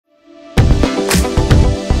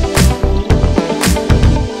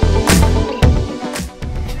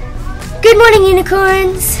Good morning,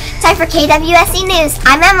 unicorns. Time for KWSE News.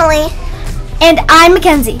 I'm Emily. And I'm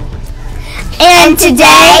Mackenzie. And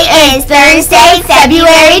today is Thursday,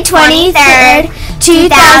 February 23rd,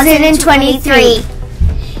 2023.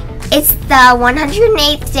 It's the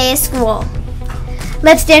 108th day of school.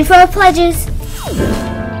 Let's stand for our pledges.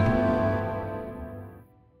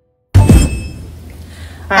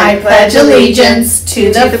 I pledge allegiance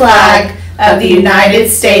to the flag of the United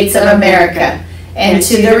States of America and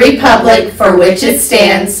to the republic for which it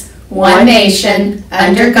stands, one nation,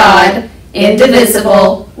 under God,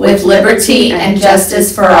 indivisible, with liberty and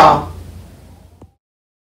justice for all.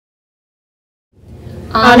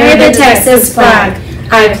 Honor the Texas flag.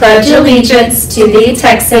 I pledge allegiance to thee,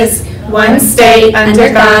 Texas, one state,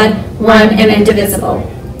 under God, one and indivisible.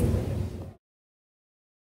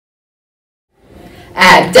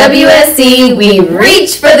 At WSE, we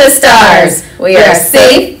reach for the stars. We are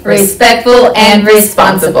safe, respectful, and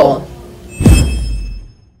responsible.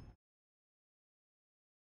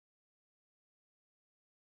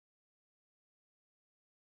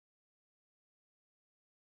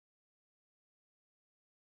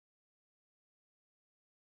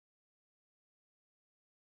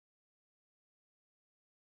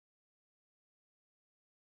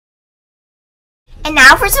 And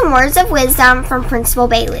now for some words of wisdom from Principal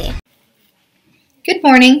Bailey. Good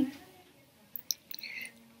morning.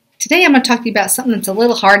 Today I'm going to talk to you about something that's a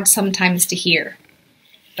little hard sometimes to hear,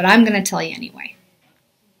 but I'm going to tell you anyway.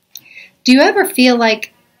 Do you ever feel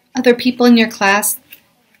like other people in your class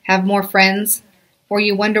have more friends, or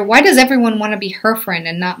you wonder, why does everyone want to be her friend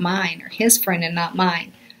and not mine, or his friend and not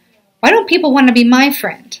mine? Why don't people want to be my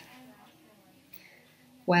friend?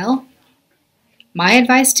 Well, my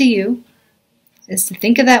advice to you is to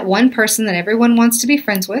think of that one person that everyone wants to be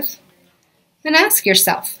friends with and ask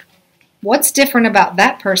yourself, what's different about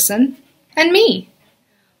that person and me?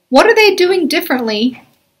 What are they doing differently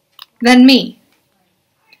than me?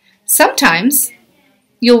 Sometimes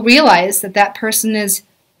you'll realize that that person is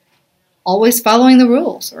always following the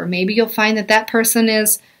rules, or maybe you'll find that that person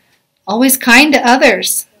is always kind to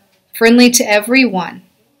others, friendly to everyone.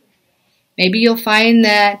 Maybe you'll find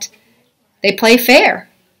that they play fair.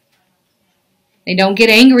 They don't get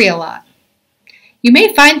angry a lot. You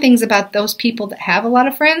may find things about those people that have a lot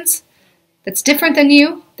of friends that's different than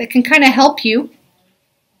you, that can kind of help you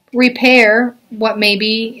repair what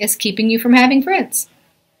maybe is keeping you from having friends.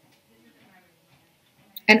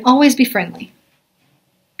 And always be friendly.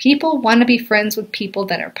 People want to be friends with people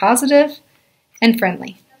that are positive and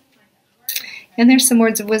friendly. And there's some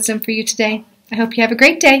words of wisdom for you today. I hope you have a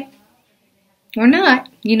great day. Or not.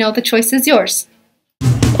 You know the choice is yours.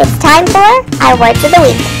 It's time for our Words of the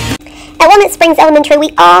Week. At Walnut Springs Elementary, we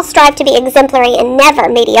all strive to be exemplary and never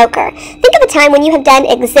mediocre. Think of a time when you have done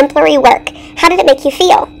exemplary work. How did it make you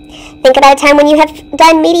feel? Think about a time when you have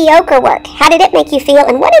done mediocre work. How did it make you feel,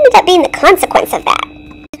 and what ended up being the consequence of that?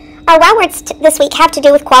 Our wow words this week have to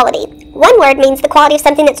do with quality. One word means the quality of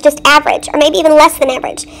something that's just average, or maybe even less than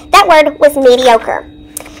average. That word was mediocre.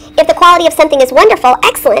 If the quality of something is wonderful,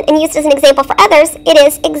 excellent, and used as an example for others, it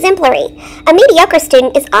is exemplary. A mediocre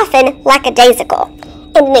student is often lackadaisical,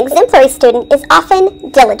 and an exemplary student is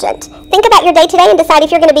often diligent. Think about your day today and decide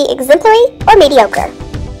if you're going to be exemplary or mediocre.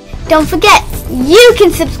 Don't forget, you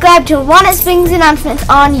can subscribe to Walnut Springs Announcements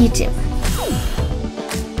on YouTube.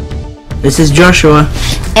 This is Joshua.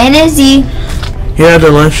 And Izzy. Here are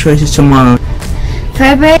the life choices tomorrow.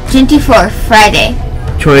 February 24th, Friday.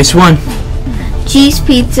 Choice 1. Cheese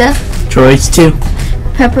pizza. Choice 2.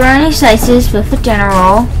 Pepperoni slices with a dinner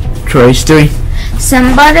roll. Choice 3.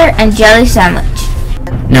 Some butter and jelly sandwich.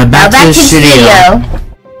 Now back to the studio.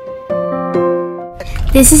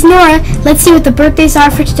 This is Nora. Let's see what the birthdays are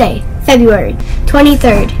for today, February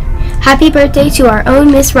 23rd. Happy birthday to our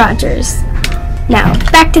own Miss Rogers. Now,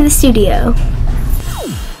 back to the studio.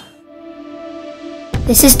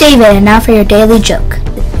 This is David, and now for your daily joke.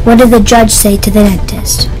 What did the judge say to the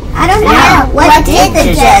dentist? I don't know. What did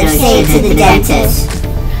the judge say to the dentist?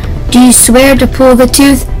 Do you swear to pull the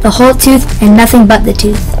tooth, the whole tooth, and nothing but the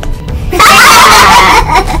tooth?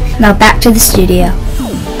 Now back to the studio.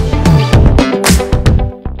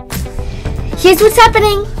 Here's what's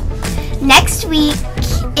happening. Next week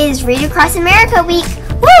is Read Across America Week.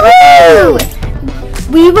 Woohoo!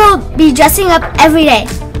 We will be dressing up every day.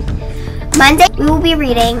 Monday, we will be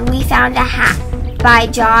reading We Found a Hat by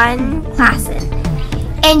John Klassen.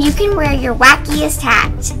 And you can wear your wackiest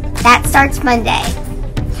hat. That starts Monday.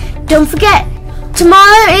 Don't forget,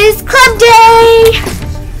 tomorrow is Club Day!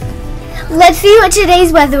 Let's see what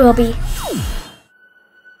today's weather will be.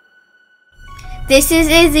 This is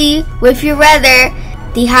Izzy with your weather.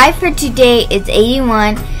 The high for today is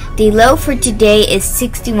 81, The low for today is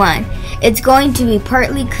 61. It's going to be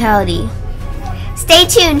partly cloudy. Stay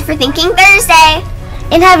tuned for Thinking Thursday.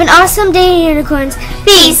 And have an awesome day, unicorns.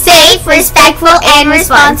 Be safe, respectful, and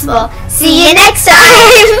responsible. See you next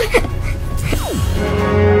time.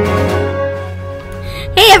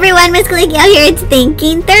 Hey everyone, Miss Caligio here. It's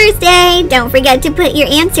Thinking Thursday. Don't forget to put your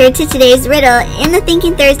answer to today's riddle in the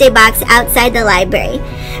Thinking Thursday box outside the library.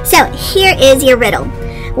 So here is your riddle.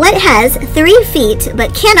 What has 3 feet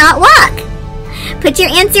but cannot walk? Put your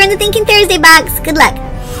answer in the Thinking Thursday box. Good luck.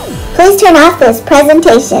 Please turn off this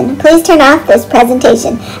presentation.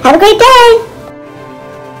 Have a great day.